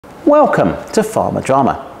Welcome to Pharma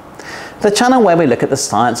Drama, the channel where we look at the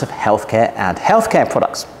science of healthcare and healthcare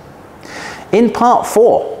products. In part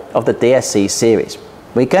 4 of the DSC series,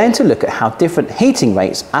 we're going to look at how different heating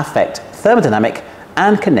rates affect thermodynamic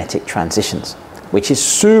and kinetic transitions, which is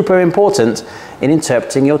super important in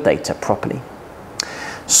interpreting your data properly.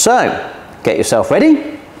 So, get yourself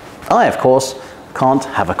ready. I, of course, can't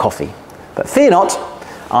have a coffee, but fear not,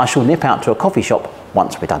 I shall nip out to a coffee shop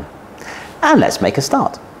once we're done. And let's make a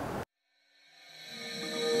start.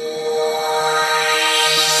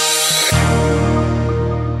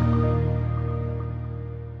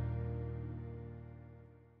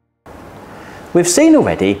 We've seen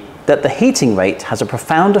already that the heating rate has a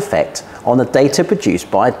profound effect on the data produced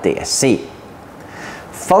by DSC.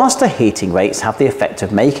 Faster heating rates have the effect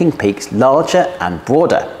of making peaks larger and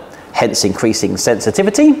broader, hence increasing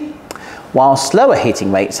sensitivity, while slower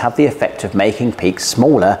heating rates have the effect of making peaks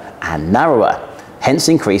smaller and narrower, hence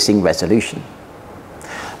increasing resolution.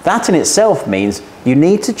 That in itself means you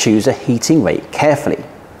need to choose a heating rate carefully,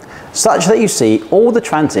 such that you see all the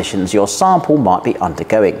transitions your sample might be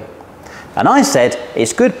undergoing. And I said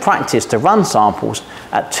it's good practice to run samples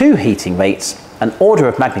at 2 heating rates, an order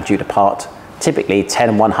of magnitude apart, typically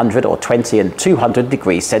 10 100 or 20 and 200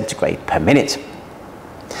 degrees centigrade per minute.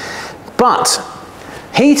 But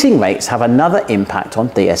heating rates have another impact on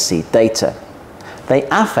DSC data. They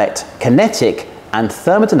affect kinetic and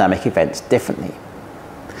thermodynamic events differently.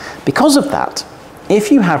 Because of that,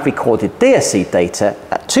 if you have recorded DSC data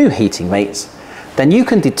at 2 heating rates, then you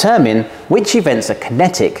can determine which events are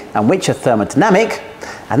kinetic and which are thermodynamic,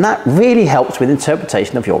 and that really helps with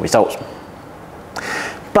interpretation of your results.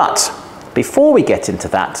 But before we get into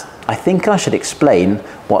that, I think I should explain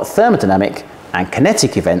what thermodynamic and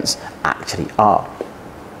kinetic events actually are.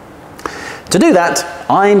 To do that,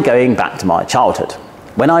 I'm going back to my childhood,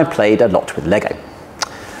 when I played a lot with Lego.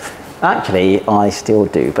 Actually, I still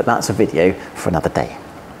do, but that's a video for another day.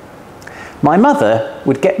 My mother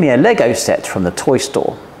would get me a Lego set from the toy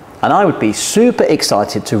store, and I would be super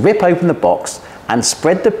excited to rip open the box and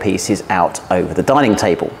spread the pieces out over the dining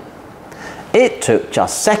table. It took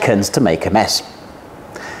just seconds to make a mess.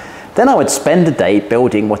 Then I would spend the day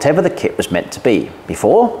building whatever the kit was meant to be,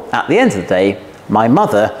 before, at the end of the day, my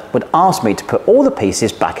mother would ask me to put all the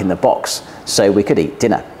pieces back in the box so we could eat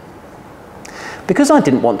dinner. Because I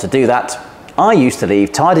didn't want to do that, I used to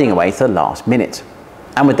leave tidying away to the last minute,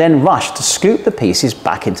 and would then rush to scoop the pieces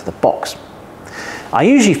back into the box. I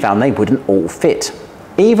usually found they wouldn't all fit.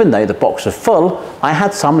 Even though the box was full, I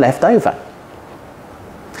had some left over.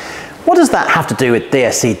 What does that have to do with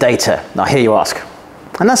DSC data, I hear you ask?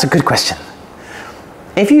 And that's a good question.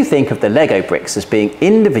 If you think of the Lego bricks as being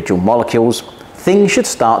individual molecules, things should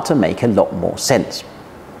start to make a lot more sense.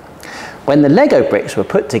 When the Lego bricks were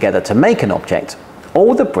put together to make an object,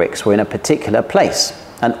 all the bricks were in a particular place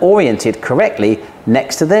and oriented correctly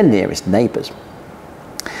next to their nearest neighbours.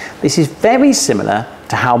 This is very similar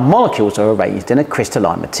to how molecules are arranged in a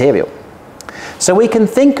crystalline material. So we can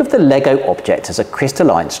think of the Lego object as a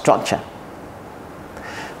crystalline structure.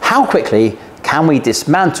 How quickly can we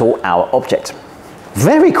dismantle our object?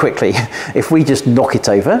 Very quickly, if we just knock it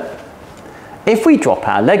over. If we drop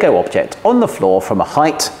our Lego object on the floor from a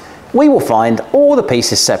height, we will find all the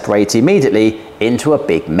pieces separate immediately into a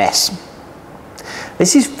big mess.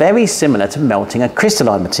 This is very similar to melting a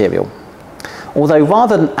crystalline material, although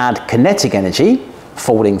rather than add kinetic energy,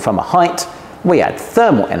 falling from a height, we add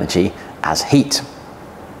thermal energy as heat.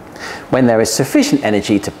 When there is sufficient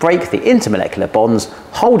energy to break the intermolecular bonds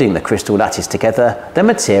holding the crystal lattice together, the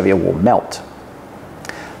material will melt.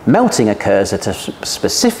 Melting occurs at a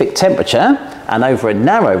specific temperature and over a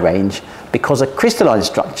narrow range because a crystalline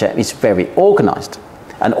structure is very organised,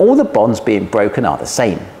 and all the bonds being broken are the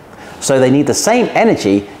same. So they need the same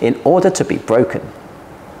energy in order to be broken.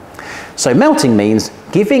 So melting means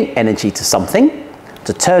giving energy to something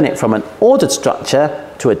to turn it from an ordered structure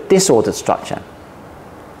to a disordered structure.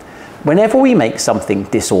 Whenever we make something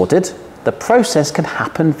disordered, the process can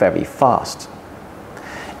happen very fast.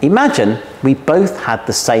 Imagine we both had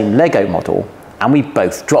the same Lego model and we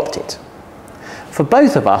both dropped it. For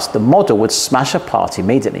both of us, the model would smash apart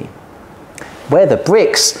immediately. Where the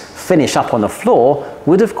bricks finish up on the floor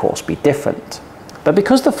would of course be different. But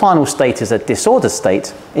because the final state is a disordered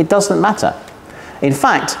state, it doesn't matter. In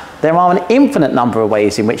fact, there are an infinite number of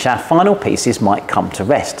ways in which our final pieces might come to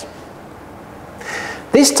rest.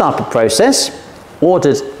 This type of process,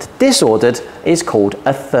 ordered to disordered, is called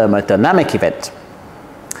a thermodynamic event.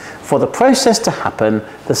 For the process to happen,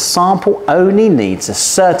 the sample only needs a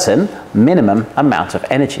certain minimum amount of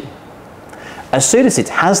energy. As soon as it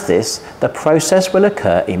has this, the process will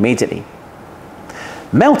occur immediately.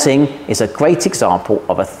 Melting is a great example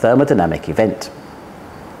of a thermodynamic event.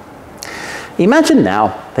 Imagine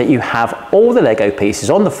now that you have all the Lego pieces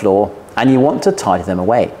on the floor and you want to tidy them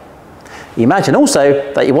away. Imagine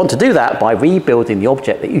also that you want to do that by rebuilding the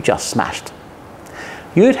object that you just smashed.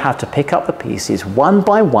 You'd have to pick up the pieces one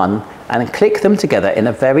by one and click them together in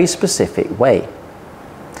a very specific way.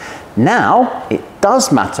 Now, it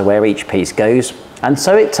does matter where each piece goes, and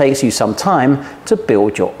so it takes you some time to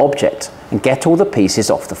build your object and get all the pieces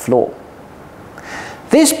off the floor.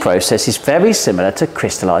 This process is very similar to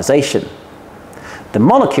crystallization. The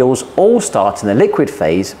molecules all start in the liquid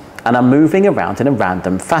phase and are moving around in a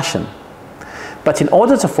random fashion. But in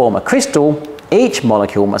order to form a crystal, each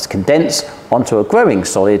molecule must condense onto a growing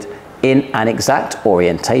solid in an exact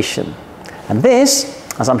orientation. And this,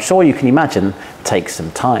 as I'm sure you can imagine, takes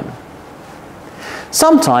some time.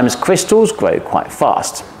 Sometimes crystals grow quite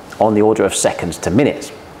fast, on the order of seconds to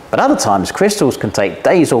minutes. But other times crystals can take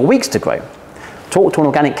days or weeks to grow. Talk to an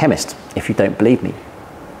organic chemist if you don't believe me.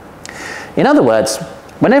 In other words,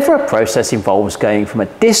 whenever a process involves going from a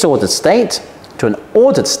disordered state to an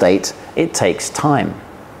ordered state, it takes time.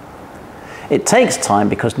 It takes time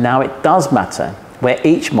because now it does matter where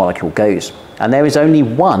each molecule goes, and there is only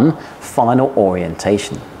one final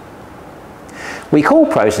orientation. We call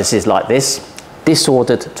processes like this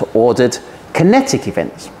disordered to ordered kinetic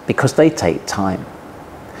events because they take time.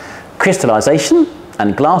 Crystallization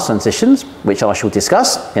and glass transitions, which I shall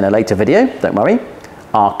discuss in a later video, don't worry,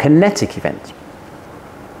 are kinetic events.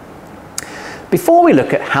 Before we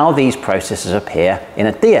look at how these processes appear in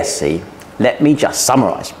a DSC, let me just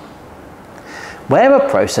summarize. Where a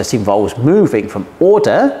process involves moving from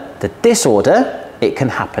order to disorder, it can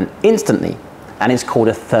happen instantly and is called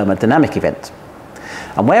a thermodynamic event.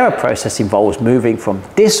 And where a process involves moving from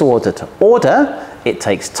disorder to order, it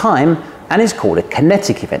takes time and is called a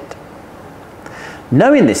kinetic event.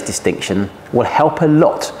 Knowing this distinction will help a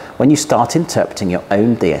lot when you start interpreting your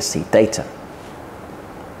own DSC data.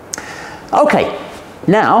 Okay,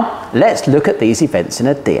 now let's look at these events in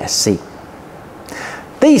a DSC.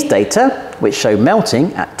 These data, which show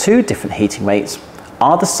melting at two different heating rates,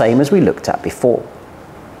 are the same as we looked at before.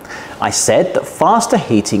 I said that faster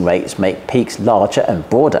heating rates make peaks larger and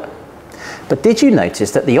broader. But did you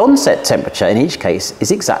notice that the onset temperature in each case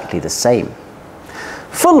is exactly the same?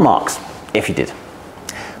 Full marks, if you did.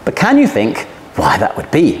 But can you think why that would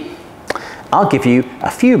be? I'll give you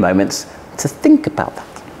a few moments to think about that.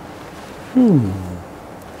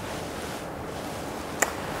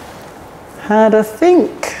 Had a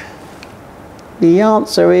think. The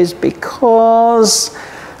answer is because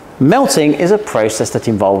melting is a process that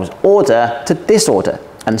involves order to disorder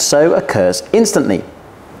and so occurs instantly.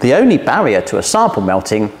 The only barrier to a sample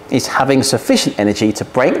melting is having sufficient energy to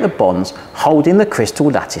break the bonds holding the crystal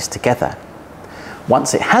lattice together.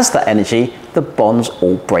 Once it has that energy, the bonds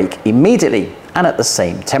all break immediately and at the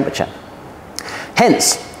same temperature.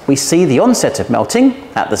 Hence, we see the onset of melting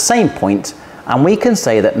at the same point, and we can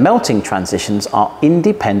say that melting transitions are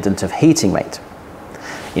independent of heating rate.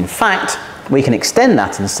 In fact, we can extend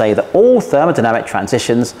that and say that all thermodynamic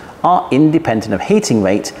transitions are independent of heating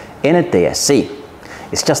rate in a DSC.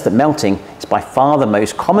 It's just that melting is by far the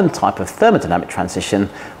most common type of thermodynamic transition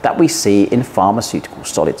that we see in pharmaceutical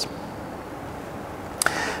solids.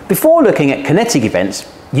 Before looking at kinetic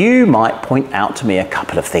events, you might point out to me a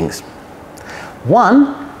couple of things.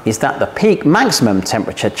 One is that the peak maximum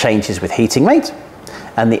temperature changes with heating rate,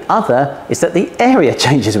 and the other is that the area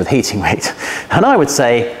changes with heating rate. And I would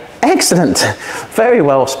say, excellent, very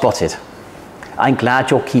well spotted. I'm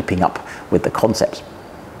glad you're keeping up with the concepts.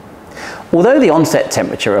 Although the onset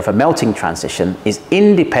temperature of a melting transition is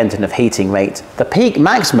independent of heating rate, the peak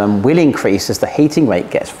maximum will increase as the heating rate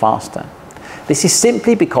gets faster. This is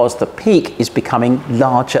simply because the peak is becoming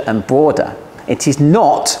larger and broader. It is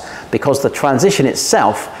not because the transition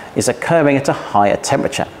itself is occurring at a higher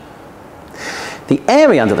temperature. The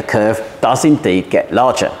area under the curve does indeed get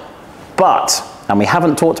larger, but, and we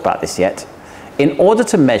haven't talked about this yet, in order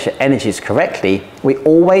to measure energies correctly, we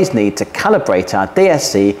always need to calibrate our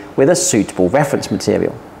DSC with a suitable reference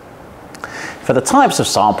material. For the types of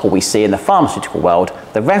sample we see in the pharmaceutical world,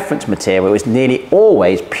 the reference material is nearly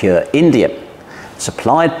always pure indium,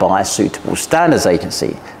 supplied by a suitable standards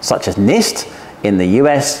agency, such as NIST in the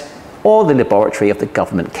US or the laboratory of the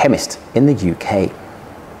government chemist in the UK.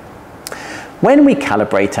 When we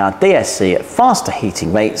calibrate our DSC at faster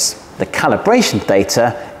heating rates, the calibration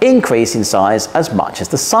data increase in size as much as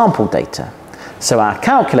the sample data. So our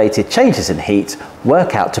calculated changes in heat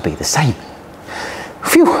work out to be the same.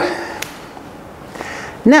 Phew!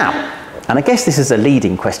 Now, and I guess this is a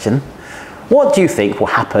leading question, What do you think will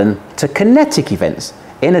happen to kinetic events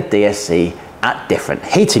in a DSC at different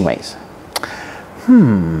heating rates?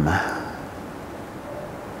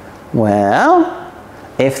 Well,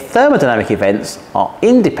 if thermodynamic events are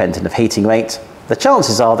independent of heating rate, the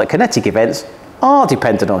chances are that kinetic events are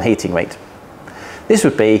dependent on heating rate. This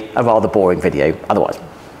would be a rather boring video otherwise.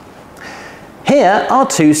 Here are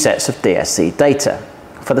two sets of DSC data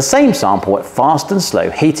for the same sample at fast and slow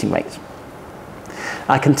heating rates.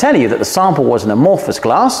 I can tell you that the sample was an amorphous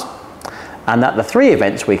glass and that the three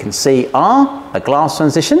events we can see are a glass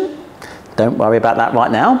transition, don't worry about that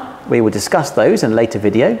right now, we will discuss those in a later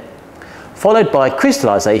video, followed by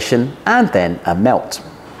crystallization and then a melt.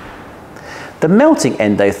 The melting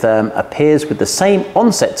endotherm appears with the same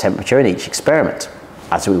onset temperature in each experiment,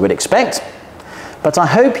 as we would expect, but I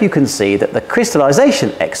hope you can see that the crystallization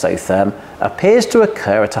exotherm appears to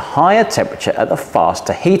occur at a higher temperature at the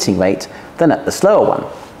faster heating rate than at the slower one.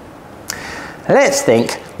 Let's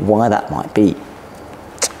think why that might be.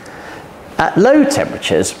 At low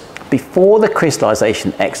temperatures, before the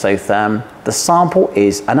crystallization exotherm, the sample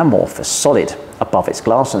is an amorphous solid above its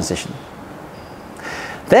glass transition.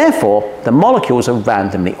 Therefore, the molecules are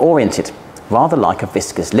randomly oriented, rather like a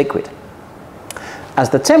viscous liquid.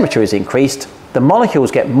 As the temperature is increased, the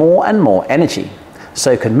molecules get more and more energy,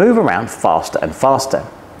 so can move around faster and faster.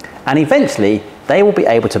 And eventually, they will be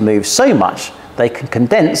able to move so much they can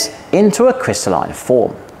condense into a crystalline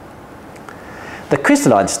form. The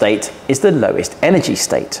crystalline state is the lowest energy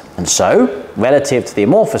state, and so, relative to the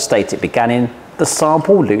amorphous state it began in, the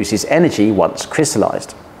sample loses energy once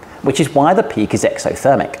crystallized, which is why the peak is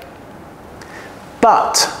exothermic.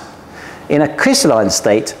 But in a crystalline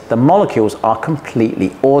state, the molecules are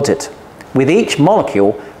completely ordered, with each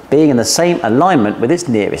molecule being in the same alignment with its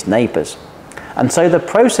nearest neighbours. And so the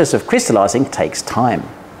process of crystallizing takes time.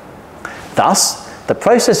 Thus, the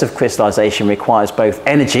process of crystallization requires both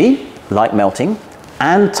energy, like melting,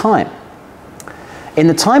 and time. In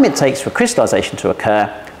the time it takes for crystallization to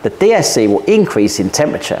occur, the DSC will increase in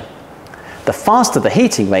temperature. The faster the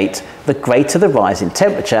heating rate, the greater the rise in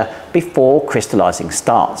temperature before crystallizing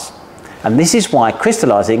starts. And this is why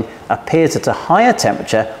crystallizing appears at a higher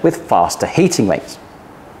temperature with faster heating rates.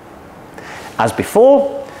 As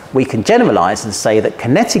before, we can generalize and say that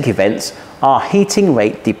kinetic events are heating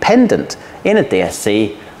rate dependent in a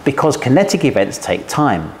DSC because kinetic events take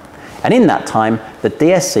time. And in that time, the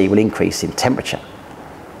DSC will increase in temperature.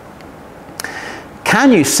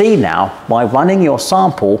 Can you see now why running your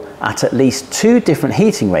sample at least two different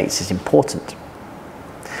heating rates is important?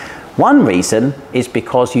 One reason is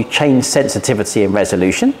because you change sensitivity and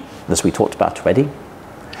resolution, as we talked about already.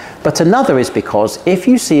 But another is because if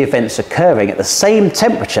you see events occurring at the same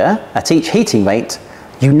temperature at each heating rate,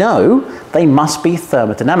 you know they must be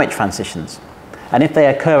thermodynamic transitions. And if they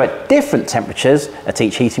occur at different temperatures at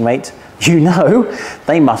each heating rate, you know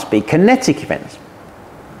they must be kinetic events.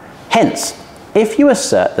 Hence, if you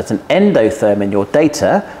assert that an endotherm in your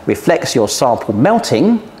data reflects your sample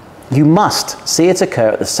melting, you must see it occur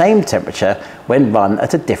at the same temperature when run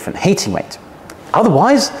at a different heating rate.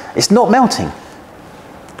 Otherwise, it's not melting.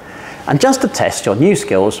 And just to test your new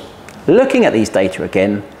skills, looking at these data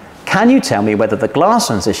again, can you tell me whether the glass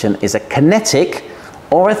transition is a kinetic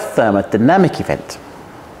or a thermodynamic event?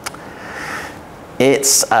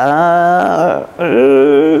 It's got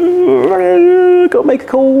to make a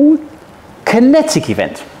call. Kinetic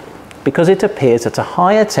event, because it appears at a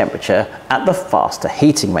higher temperature at the faster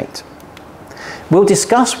heating rate. We'll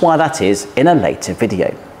discuss why that is in a later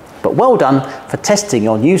video, but well done for testing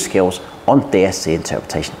your new skills on DSC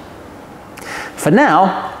interpretation. For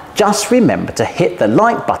now, just remember to hit the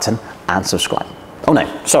like button and subscribe. Oh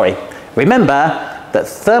no, sorry. Remember that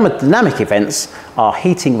thermodynamic events are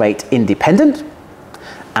heating rate independent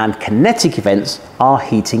and kinetic events are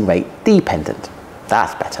heating rate dependent.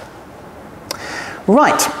 That's better.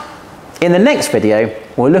 Right, in the next video,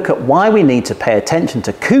 we'll look at why we need to pay attention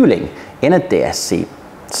to cooling in a DSC.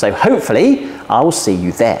 So hopefully, I will see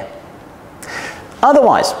you there.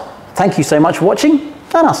 Otherwise, thank you so much for watching,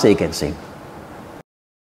 and I'll see you again soon.